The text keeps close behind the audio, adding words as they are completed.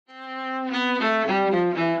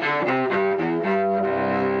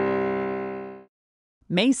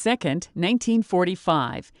May 2nd,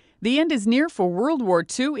 1945. The end is near for World War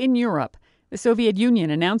II in Europe. The Soviet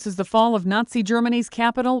Union announces the fall of Nazi Germany's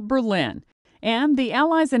capital, Berlin. And the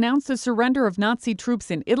Allies announce the surrender of Nazi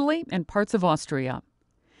troops in Italy and parts of Austria.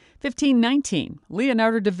 1519.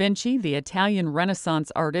 Leonardo da Vinci, the Italian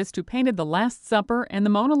Renaissance artist who painted The Last Supper and the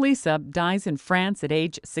Mona Lisa, dies in France at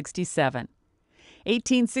age 67.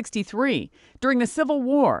 1863. During the Civil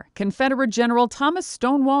War, Confederate General Thomas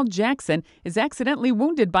Stonewall Jackson is accidentally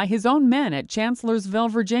wounded by his own men at Chancellorsville,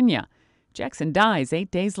 Virginia. Jackson dies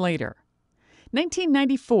 8 days later.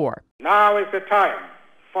 1994. Now is the time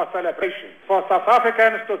for celebration, for South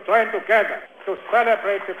Africans to join together to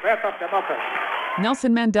celebrate the birth of democracy.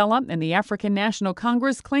 Nelson Mandela and the African National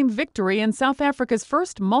Congress claim victory in South Africa's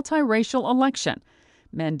first multiracial election.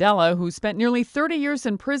 Mandela, who spent nearly 30 years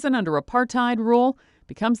in prison under apartheid rule,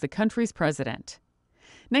 becomes the country's president.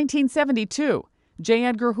 1972. J.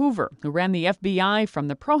 Edgar Hoover, who ran the FBI from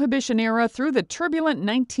the Prohibition era through the turbulent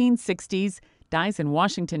 1960s, dies in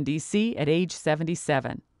Washington, D.C. at age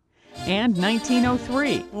 77. And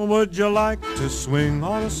 1903. Would you like to swing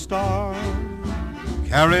on a star?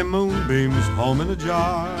 Carry moonbeams home in a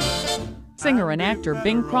jar? Singer and actor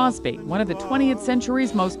Bing Crosby, one of the 20th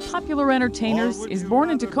century's most popular entertainers, is born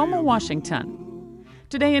in Tacoma, Washington.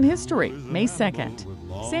 Today in history, May 2nd.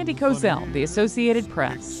 Sandy Kozel, The Associated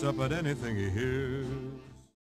Press.